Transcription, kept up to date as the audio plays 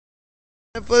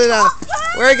Put it out.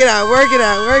 Work it out. Work it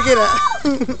out. Work it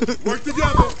out. Work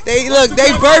together. They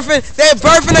birthing. They're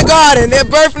birthing a garden. They're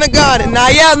birthing a garden.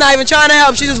 Naya's not even trying to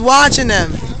help. She's just watching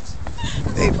them.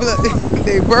 They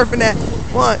birthing that.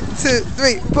 1, 2,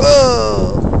 3.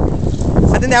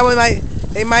 Pull. I think that one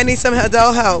they might need some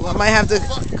adult help. I might have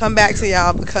to come back to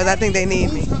y'all because I think they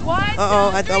need me.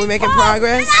 Uh-oh. I thought we making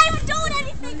progress. You're not even doing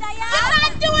anything, Naya. I'm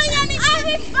not doing anything. I'm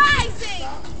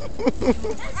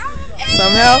advising.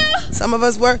 Some help. Some of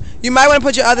us work. You might want to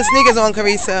put your other sneakers on,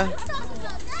 Carissa.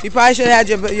 You probably should have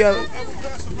had your.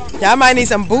 Y'all might need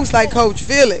some boots like Coach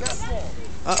Felix.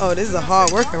 Uh-oh, this is a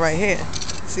hard worker right here.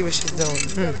 Let's see what she's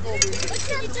doing.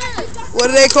 What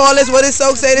do they call this? What does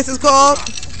S.O.A.Q say this is called?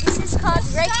 This is called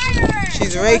raking.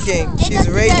 She's raking. She's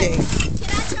raking.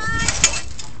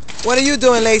 What are you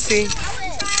doing, Lacey?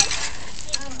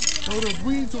 Hold the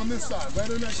weeds on this side, right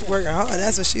on that She's working hard.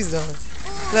 That's what she's doing.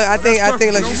 Look, I think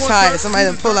look, she's tired. Somebody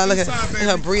done pull out. Look at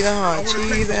her breathing hard.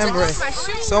 Cheese and bread.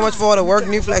 So much for all the work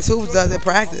NewFlex Hoops does at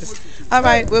practice. All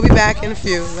right, we'll be back in a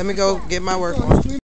few. Let me go get my work on.